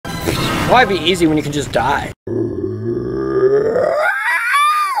Why be easy when you can just die?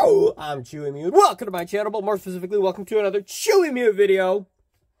 I'm Chewy Mew, and welcome to my channel, but more specifically, welcome to another Chewy Mew video,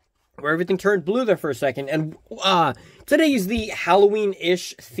 where everything turned blue there for a second. And today is the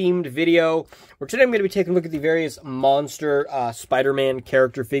Halloween-ish themed video, where today I'm going to be taking a look at the various monster Spider-Man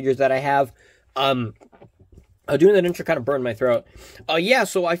character figures that I have. Doing that intro kind of burned my throat. Yeah,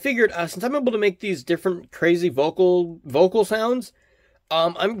 so I figured, since I'm able to make these different crazy vocal sounds,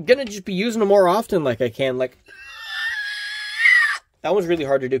 I'm gonna just be using them more often like I can. Like, that one's really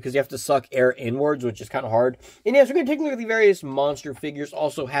hard to do because you have to suck air inwards, which is kind of hard. And yeah, so we're gonna take a look at the various monster figures.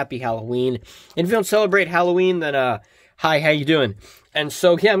 Also, happy Halloween. And if you don't celebrate Halloween, then, hi, how you doing? And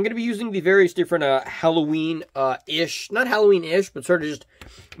so, yeah, I'm gonna be using the various different, Halloween-ish, not Halloween-ish, but sort of just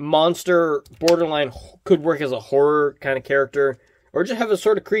monster, borderline, could work as a horror kind of character, or just have a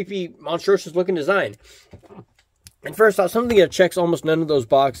sort of creepy, monstrous looking design. And first off, something that checks almost none of those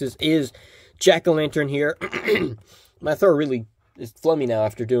boxes is Jack-o'-lantern here. My throat really is phlegmy now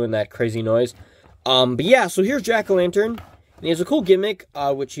after doing that crazy noise. But yeah, so here's Jack-o'-lantern, and he has a cool gimmick,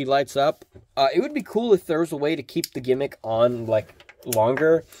 which he lights up. It would be cool if there was a way to keep the gimmick on, like,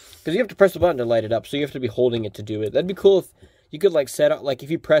 longer, because you have to press the button to light it up, so you have to be holding it to do it. That'd be cool if you could, like, set up, like,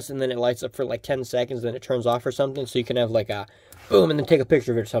 if you press and then it lights up for, like, 10 seconds, then it turns off or something, so you can have, like, a boom, and then take a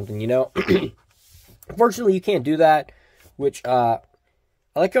picture of it or something, you know? Unfortunately, you can't do that, which, I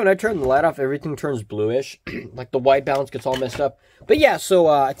like how when I turn the light off, everything turns bluish. Like, the white balance gets all messed up. But yeah, so,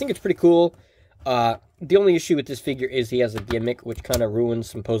 I think it's pretty cool. The only issue with this figure is he has a gimmick, which kind of ruins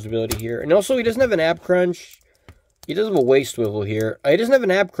some posability here. And also, he doesn't have an ab crunch. He doesn't have a waist swivel here. He doesn't have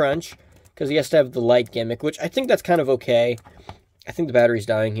an ab crunch, because he has to have the light gimmick, which I think that's kind of okay. I think the battery's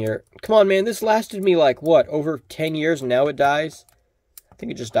dying here. Come on, man, this lasted me, like, what, over 10 years, and now it dies? I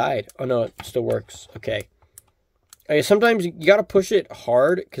think it just died. Oh, no, it still works. Okay. Sometimes you gotta push it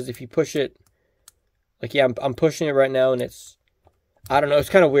hard, because if you push it, like, yeah, I'm pushing it right now, and it's, I don't know, it's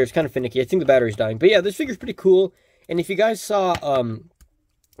kind of weird, it's kind of finicky. I think the battery's dying. But yeah, this figure's pretty cool, and if you guys saw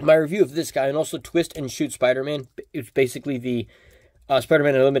my review of this guy, and also Twist and Shoot Spider-Man, it's basically the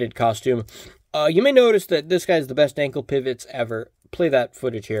Spider-Man Unlimited costume, you may notice that this guy is the best ankle pivots ever. Play that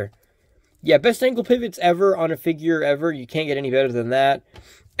footage here. Yeah, best ankle pivots ever on a figure ever. You can't get any better than that.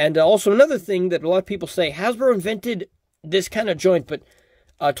 And also another thing that a lot of people say, Hasbro invented this kind of joint, but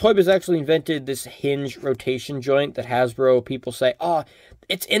Toy Biz actually invented this hinge rotation joint that Hasbro people say, oh,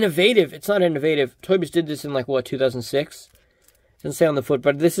 it's innovative. It's not innovative. Toy Biz did this in, like, what, 2006? Doesn't say on the foot,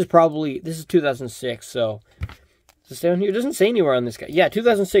 but this is 2006, so does it stay on here? It doesn't say anywhere on this guy. Yeah,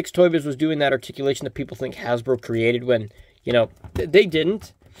 2006, Toy Biz was doing that articulation that people think Hasbro created when, you know, they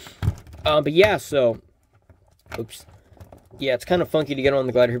didn't. But yeah, so, oops. Yeah, it's kind of funky to get on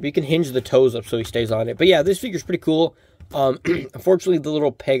the glider here, but you can hinge the toes up so he stays on it. But yeah, this figure's pretty cool. Unfortunately, the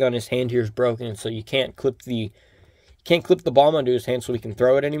little peg on his hand here is broken, so you can't clip the bomb onto his hand so he can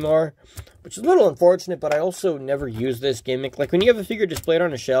throw it anymore, which is a little unfortunate, but I also never use this gimmick. Like, when you have a figure displayed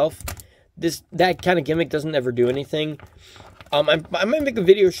on a shelf, that kind of gimmick doesn't ever do anything. I might make a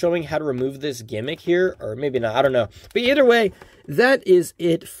video showing how to remove this gimmick here, or maybe not, I don't know. But either way, that is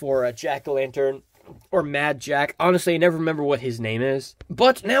it for Jack-o'-lantern, or Mad Jack. Honestly, I never remember what his name is.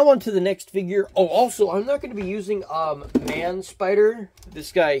 But now on to the next figure. Oh, also, I'm not going to be using Man Spider.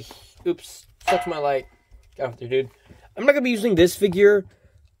 This guy, oops, touch my light. Get off there, dude. I'm not going to be using this figure,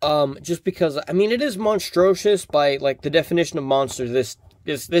 just because, I mean, it is monstrous by, like, the definition of monster. This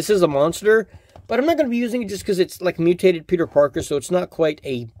is a monster, but I'm not going to be using it just because it's, like, mutated Peter Parker, so it's not quite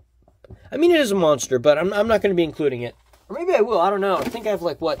a, I mean, it is a monster, but I'm not going to be including it. Or maybe I will, I don't know. I think I have,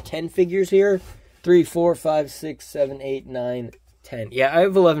 like, what, 10 figures here? 3, 4, 5, 6, 7, 8, 9, 10. Yeah, I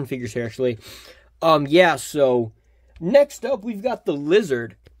have 11 figures here, actually. Yeah, so, next up, we've got the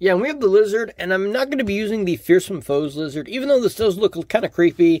Lizard. Yeah, and we have the Lizard, and I'm not going to be using the Fearsome Foes Lizard, even though this does look kind of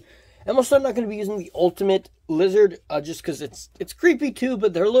creepy. And also, I'm not going to be using the Ultimate Lizard, just because it's creepy too,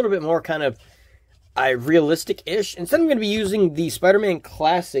 but they're a little bit more kind of realistic-ish. Instead, I'm going to be using the Spider-Man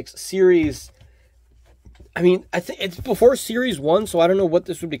Classics series. I mean, I think it's before Series 1, so I don't know what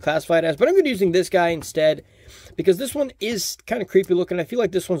this would be classified as, but I'm going to be using this guy instead, because this one is kind of creepy looking. I feel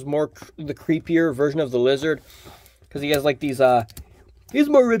like this one's more the creepier version of the Lizard, because he has, like, these, he's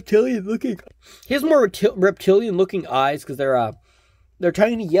more reptilian looking. He has more reptilian looking eyes, because they're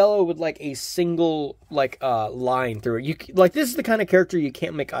tiny yellow with, like, a single, like, line through it. Like, this is the kind of character you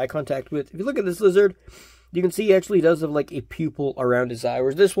can't make eye contact with. If you look at this Lizard, you can see he actually does have, like, a pupil around his eye,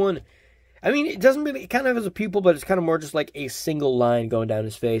 whereas this one, I mean, it doesn't really, it kind of has a pupil, but it's kind of more just like a single line going down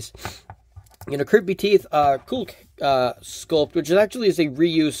his face. You know, creepy teeth, cool sculpt, which actually is a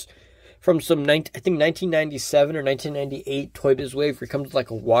reuse from some, I think 1997 or 1998 Toy Biz Wave, where it comes with like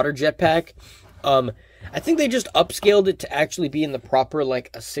a water jetpack. I think they just upscaled it to actually be in the proper, like,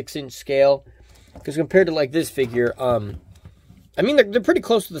 a 6-inch scale. Because compared to, like, this figure, I mean, they're pretty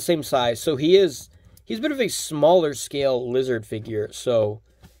close to the same size. So he's a bit of a smaller scale lizard figure. So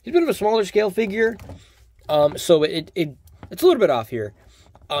he's a bit of a smaller scale figure. So it's a little bit off here.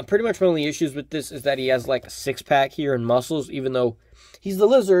 Pretty much my only issues with this is that he has, like, a 6-pack here and muscles, even though he's the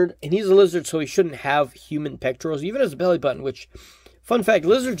lizard, and he's a lizard, so he shouldn't have human pectorals. He even has a belly button, which, fun fact,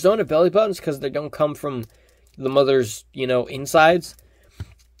 lizards don't have belly buttons because they don't come from the mother's, you know, insides.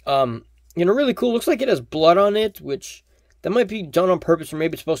 You know, really cool. Looks like it has blood on it, which that might be done on purpose, or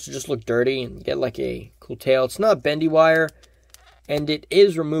maybe it's supposed to just look dirty and get, like, a cool tail. It's not bendy wire, and it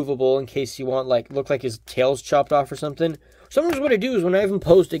is removable in case you want, like, look like his tail's chopped off or something. Sometimes what I do is when I have him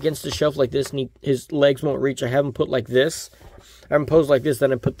posed against the shelf like this and his legs won't reach, I have him put like this. I have him posed like this,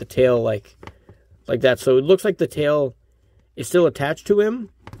 then I put the tail like that. So it looks like the tail is still attached to him.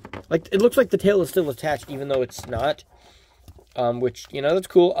 Like, it looks like the tail is still attached even though it's not. Which, you know, that's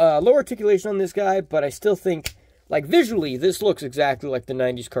cool. Low articulation on this guy, but I still think, like, visually, this looks exactly like the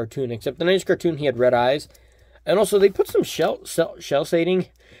 90s cartoon, except the 90s cartoon, he had red eyes. And also, they put some shell shading.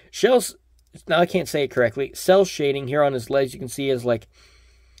 Now I can't say it correctly. Cell shading here on his legs. You can see is like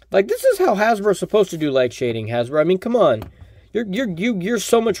this is how Hasbro's supposed to do leg shading. Hasbro, I mean, come on, you're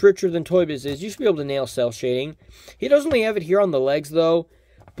so much richer than Toy Biz is. You should be able to nail cell shading. He doesn't only have it here on the legs though,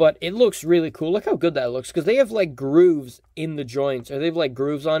 but it looks really cool. Look how good that looks, because they have like grooves in the joints, or they have like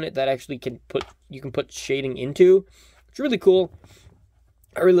grooves on it that actually you can put shading into. It's really cool.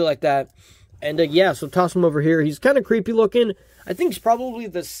 I really like that. And yeah, so toss him over here. He's kind of creepy looking. I think he's probably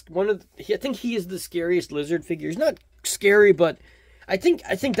I think he is the scariest lizard figure. He's not scary, but I think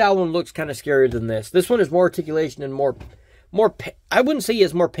that one looks kind of scarier than this. This one has more articulation and more. I wouldn't say he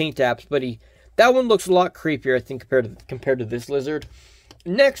has more paint apps, but that one looks a lot creepier, I think, compared to this lizard.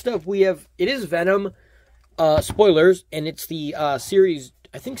 Next up, it is Venom. Spoilers, and it's the series,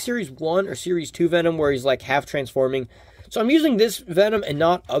 I think series 1 or series 2 Venom, where he's like half transforming. So I'm using this Venom and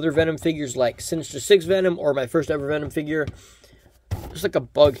not other Venom figures like Sinister 6 Venom or my first ever Venom figure. There's like a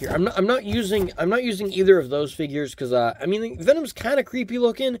bug here. I'm not using either of those figures because I mean, Venom's kind of creepy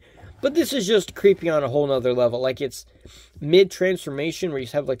looking, but this is just creepy on a whole nother level. Like, it's mid transformation where you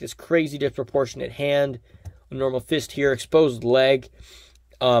have like this crazy disproportionate hand, a normal fist here, exposed leg.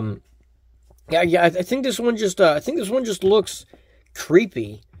 Yeah. I think this one just looks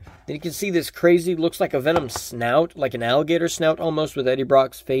creepy. Then you can see this crazy, looks like a Venom snout, like an alligator snout almost, with Eddie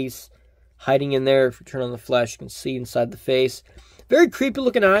Brock's face hiding in there. If you turn on the flash, you can see inside the face. Very creepy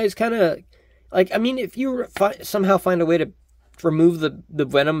looking eyes, kind of like, I mean, if you somehow find a way to remove the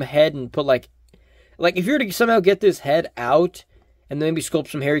Venom head and put like if you were to somehow get this head out and then maybe sculpt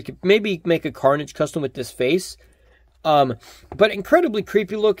some hair, you could maybe make a Carnage custom with this face. But incredibly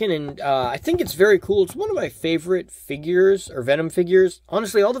creepy looking, and I think it's very cool. It's one of my favorite figures, or Venom figures.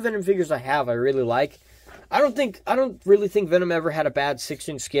 Honestly, all the Venom figures I have, I really like. I don't really think Venom ever had a bad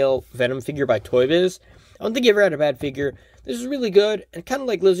 6-inch scale Venom figure by Toy Biz. I don't think he ever had a bad figure. This is really good, and kind of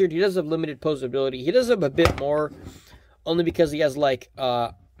like Lizard, he does have limited posability. He does have a bit more, only because he has like,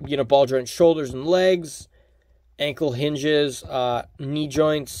 you know, ball joint shoulders and legs, ankle hinges, knee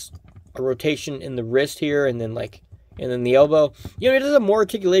joints, a rotation in the wrist here, and then the elbow. You know, it does have more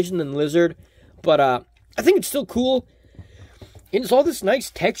articulation than Lizard, but I think it's still cool. And it's all this nice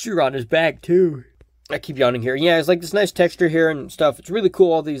texture on his back too. I keep yawning here. Yeah, it's like this nice texture here and stuff. It's really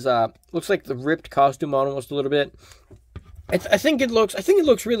cool. All these looks like the ripped costume on almost a little bit. I think it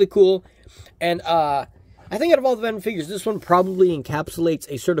looks really cool. And I think out of all the Venom figures, this one probably encapsulates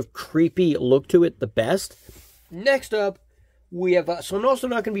a sort of creepy look to it the best. Next up, we have, so I'm also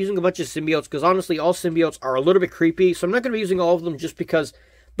not going to be using a bunch of symbiotes, because honestly, all symbiotes are a little bit creepy, so I'm not going to be using all of them just because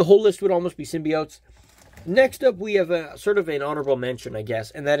the whole list would almost be symbiotes. Next up, we have a sort of an honorable mention, I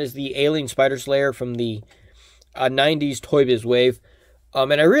guess, and that is the Alien Spider Slayer from the 90s Toy Biz Wave.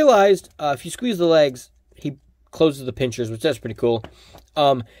 And I realized, if you squeeze the legs, he closes the pinchers, which that's pretty cool.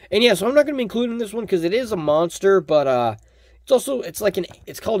 And yeah, so I'm not going to be including this one, because it is a monster, but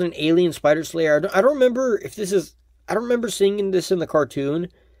it's called an Alien Spider Slayer. I don't remember if this is, I don't remember seeing this in the cartoon,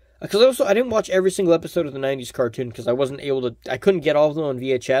 because I didn't watch every single episode of the 90s cartoon, because I couldn't get all of them on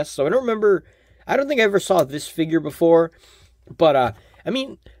VHS, so I don't think I ever saw this figure before, but, I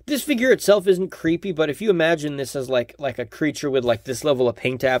mean, this figure itself isn't creepy, but if you imagine this as, like a creature with, like, this level of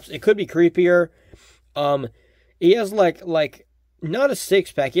paint apps, it could be creepier. He has, like, not a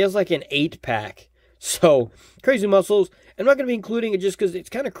 6-pack, he has, like, an 8-pack, so, crazy muscles. I'm not going to be including it just because it's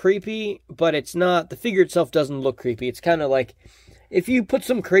kind of creepy, but it's not, the figure itself doesn't look creepy. It's kind of like, if you put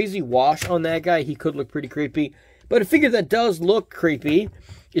some crazy wash on that guy, he could look pretty creepy. But a figure that does look creepy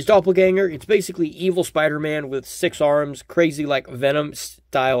is Doppelganger. It's basically evil Spider-Man with 6 arms, crazy like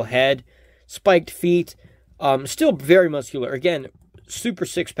Venom-style head, spiked feet, still very muscular. Again, super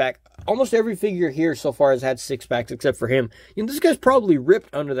six-pack. Almost every figure here so far has had 6-packs except for him. You know, this guy's probably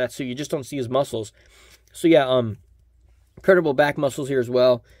ripped under that suit. You just don't see his muscles. So yeah, incredible back muscles here as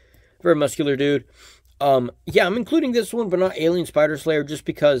well. Very muscular dude. Yeah, I'm including this one, but not Alien Spider Slayer, just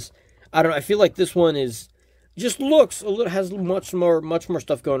because, I don't know, I feel like this one is, just looks a little, has much more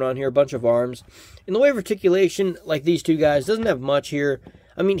stuff going on here, a bunch of arms. In the way of articulation, like these two guys, doesn't have much here.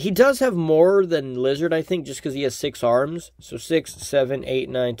 I mean, he does have more than Lizard, I think, just because he has 6 arms. So 6, 7, 8,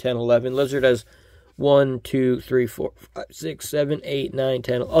 9, 10, 11. Lizard has 1, 2, 3, 4, 5, 6, 7, 8, 9,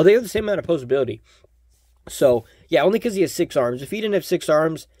 10. Oh, they have the same amount of posability. So, yeah, only because he has 6 arms. If he didn't have 6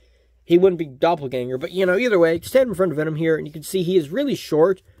 arms, he wouldn't be Doppelganger. But, you know, either way, stand in front of Venom here, and you can see he is really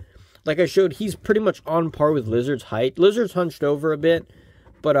short. Like I showed, he's pretty much on par with Lizard's height. Lizard's hunched over a bit,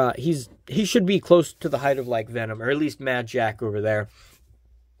 but he should be close to the height of, like, Venom, or at least Mad Jack over there.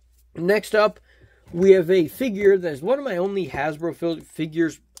 Next up, we have a figure that is one of my only Hasbro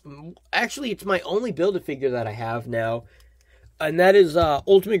figures. Actually, it's my only Build-A-Figure that I have now. And that is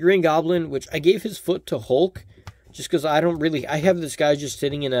Ultimate Green Goblin, which I gave his foot to Hulk. Just because I have this guy just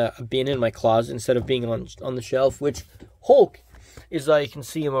sitting in a bin in my closet instead of being on the shelf. Which, Hulk is, you can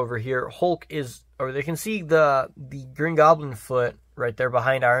see him over here. Hulk is, or they can see the Green Goblin foot right there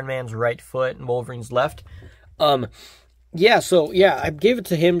behind Iron Man's right foot and Wolverine's left. Yeah, so, yeah, I gave it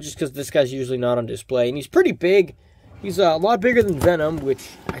to him just because this guy's usually not on display. And he's pretty big. He's a lot bigger than Venom, which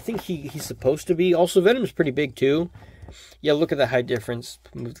I think he's supposed to be. Also, Venom's pretty big, too. Yeah, look at the height difference.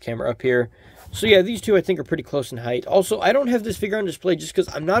 Move the camera up here. So, yeah, these two, I think, are pretty close in height. Also, I don't have this figure on display just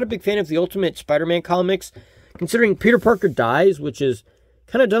because I'm not a big fan of the Ultimate Spider-Man comics. Considering Peter Parker dies, which is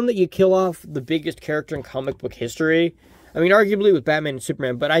kind of dumb that you kill off the biggest character in comic book history. I mean, arguably with Batman and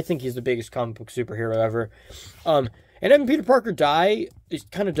Superman, but I think he's the biggest comic book superhero ever. And having Peter Parker die is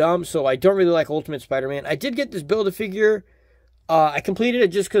kind of dumb, so I don't really like Ultimate Spider-Man. I did get this Build-A-Figure. I completed it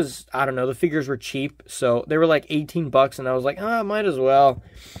just because, I don't know, the figures were cheap. So they were like 18 bucks, and I was like, might as well.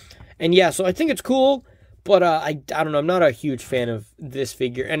 And yeah, so I think it's cool, but I don't know, I'm not a huge fan of this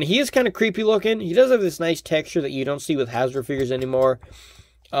figure. And he is kind of creepy looking. He does have this nice texture that you don't see with Hasbro figures anymore.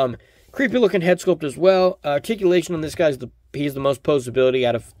 Creepy looking head sculpt as well. Articulation on this guy he's the most posability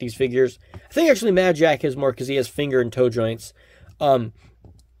out of these figures. I think actually Mad Jack has more because he has finger and toe joints. Yeah,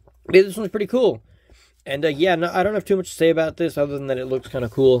 this one's pretty cool. And yeah, no, I don't have too much to say about this other than that it looks kind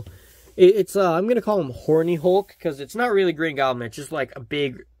of cool. It's I'm going to call him Horny Hulk because it's not really Green Goblin. It's just like a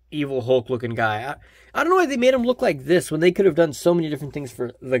big evil Hulk looking guy. I don't know why they made him look like this when they could have done so many different things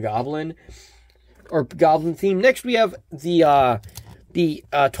for the Goblin or Goblin theme. Next we have the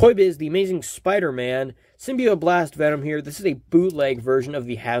Toy Biz, the Amazing Spider-Man Symbiote Blast Venom here. This is a bootleg version of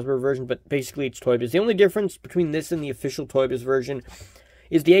the Hasbro version, but basically it's Toy Biz. The only difference between this and the official Toy Biz version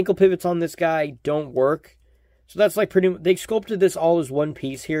is the ankle pivots on this guy don't work. So that's like they sculpted this all as one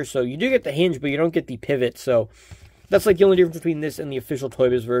piece here. So you do get the hinge, but you don't get the pivot. So that's like the only difference between this and the official Toy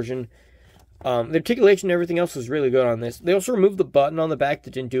Biz version. The articulation and everything else is really good on this. They also removed the button on the back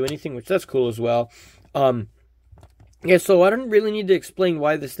that didn't do anything, which that's cool as well. Yeah, so I don't really need to explain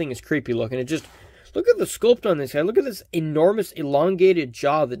why this thing is creepy looking. It just, look at the sculpt on this guy. Look at this enormous elongated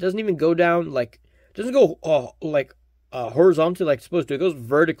jaw that doesn't even go down, like, doesn't go, horizontally like it's supposed to. It goes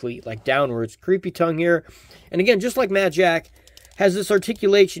vertically, like, downwards. Creepy tongue here. And again, just like Mad Jack, has this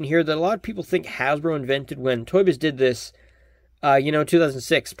articulation here that a lot of people think Hasbro invented when Toy Biz did this, in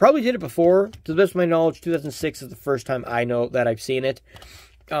 2006. Probably did it before. To the best of my knowledge, 2006 is the first time I know that I've seen it.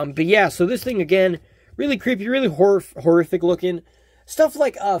 But yeah, so this thing, again, really creepy, really horrific looking. Stuff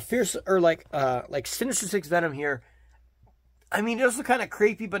like Fierce or like Sinister Six Venom here. I mean, it does look kind of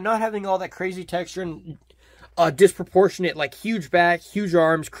creepy, but not having all that crazy texture and disproportionate, like huge back, huge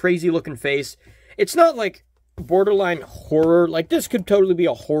arms, crazy looking face. It's not like borderline horror. Like this could totally be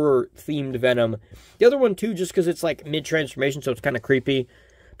a horror themed Venom. The other one too, just because it's like mid transformation, so it's kind of creepy.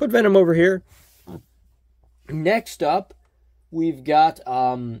 Put Venom over here. Next up, we've got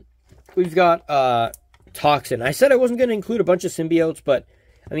Toxin. I said I wasn't going to include a bunch of symbiotes, but,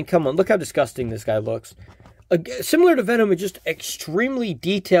 I mean, come on. Look how disgusting this guy looks. Similar to Venom, it's just extremely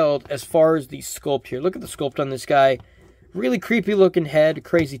detailed as far as the sculpt here. Look at the sculpt on this guy. Really creepy looking head,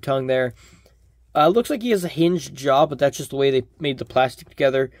 crazy tongue there. Looks like he has a hinged jaw, but that's just the way they made the plastic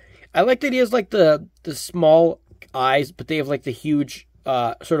together. I like that he has, like, the small eyes, but they have, like, the huge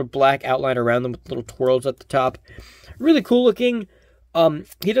sort of black outline around them with little twirls at the top. Really cool looking.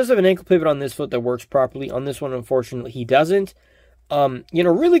 He does have an ankle pivot on this foot that works properly. On this one, unfortunately, he doesn't. You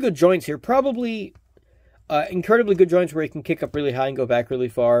know, really good joints here. Probably incredibly good joints where he can kick up really high and go back really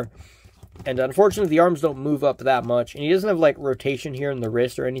far. And unfortunately, the arms don't move up that much. And he doesn't have, like, rotation here in the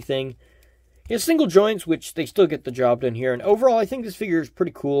wrist or anything. He has single joints, which they still get the job done here. And overall, I think this figure is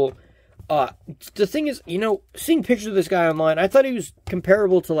pretty cool. The thing is, you know, seeing pictures of this guy online, I thought he was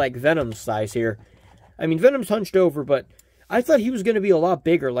comparable to, like, Venom's size here. I mean, Venom's hunched over, but I thought he was going to be a lot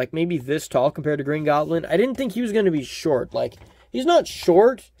bigger, like maybe this tall compared to Green Goblin. I didn't think he was going to be short. Like, he's not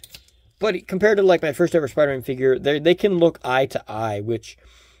short, but compared to, like, my first ever Spider-Man figure, they can look eye to eye, which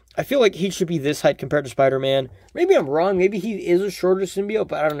I feel like he should be this height compared to Spider-Man. Maybe I'm wrong. Maybe he is a shorter symbiote,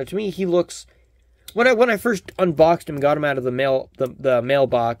 but I don't know. To me, he looks... When I first unboxed him, got him out of the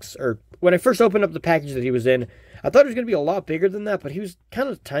mailbox, or when I first opened up the package that he was in, I thought he was going to be a lot bigger than that, but he was kind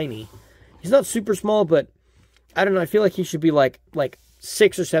of tiny. He's not super small, but I don't know. I feel like he should be like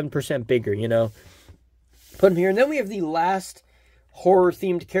 6 or 7% bigger, you know. Put him here. And then we have the last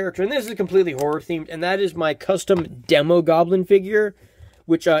horror-themed character, and this is completely horror-themed, and that is my custom Demo Goblin figure,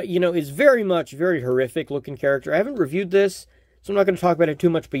 which, you know, is very horrific-looking character. I haven't reviewed this, so I'm not going to talk about it too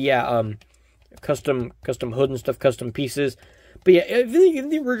much, but yeah, custom hood and stuff, custom pieces. But yeah,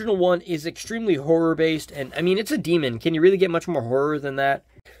 the original one is extremely horror-based, and, I mean, it's a demon. Can you really get much more horror than that?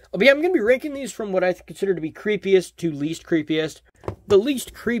 But yeah, I'm going to be ranking these from what I consider to be creepiest to least creepiest. The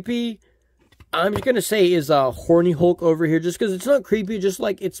least creepy, I'm just going to say, is Horny Hulk over here, just because it's not creepy, just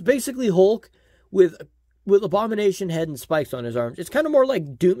like, it's basically Hulk with Abomination head and spikes on his arms. It's kind of more like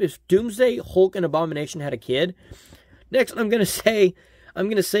if Doomsday, Hulk, and Abomination had a kid. Next, I'm going to say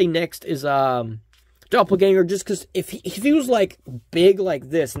next is Doppelganger, just because if he was like big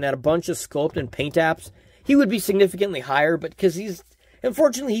like this and had a bunch of sculpt and paint apps, he would be significantly higher, but because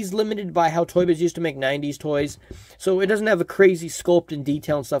unfortunately, he's limited by how Toy Biz used to make 90s toys, so it doesn't have a crazy sculpt and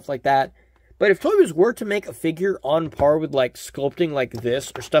detail and stuff like that. But if Toy Biz were to make a figure on par with, like, sculpting like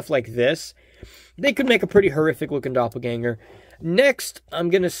this or stuff like this, they could make a pretty horrific-looking Doppelganger. Next, I'm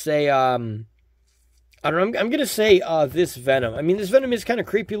going to say, I don't know, I'm going to say this Venom. I mean, this Venom is kind of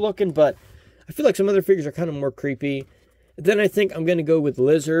creepy-looking, but I feel like some other figures are kind of more creepy. Then I think I'm going to go with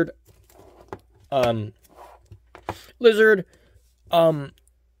Lizard.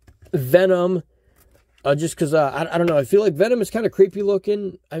 Venom, just because, I don't know, I feel like Venom is kind of creepy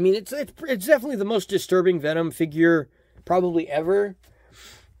looking. I mean, it's definitely the most disturbing Venom figure probably ever.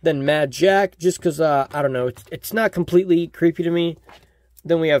 Then Mad Jack, just because, I don't know, it's not completely creepy to me.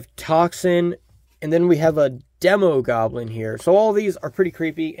 Then we have Toxin, and then we have a Demo Goblin here. So all these are pretty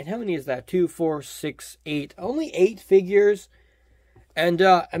creepy. And how many is that? 2, 4, 6, 8. Only 8 figures. And,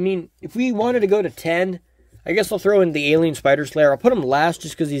 I mean, if we wanted to go to 10... I guess I'll throw in the Alien Spider Slayer. I'll put him last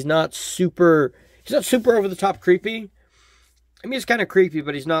just because he's not super over-the-top creepy. I mean, he's kind of creepy,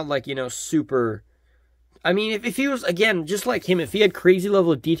 but he's not, like, you know, super... I mean, if he was, again, just like him, if he had crazy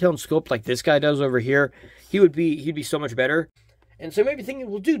level of detail and sculpt like this guy does over here, he'd be so much better. And so maybe thinking,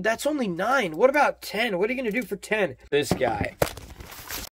 well, dude, that's only 9. What about 10? What are you going to do for 10? This guy.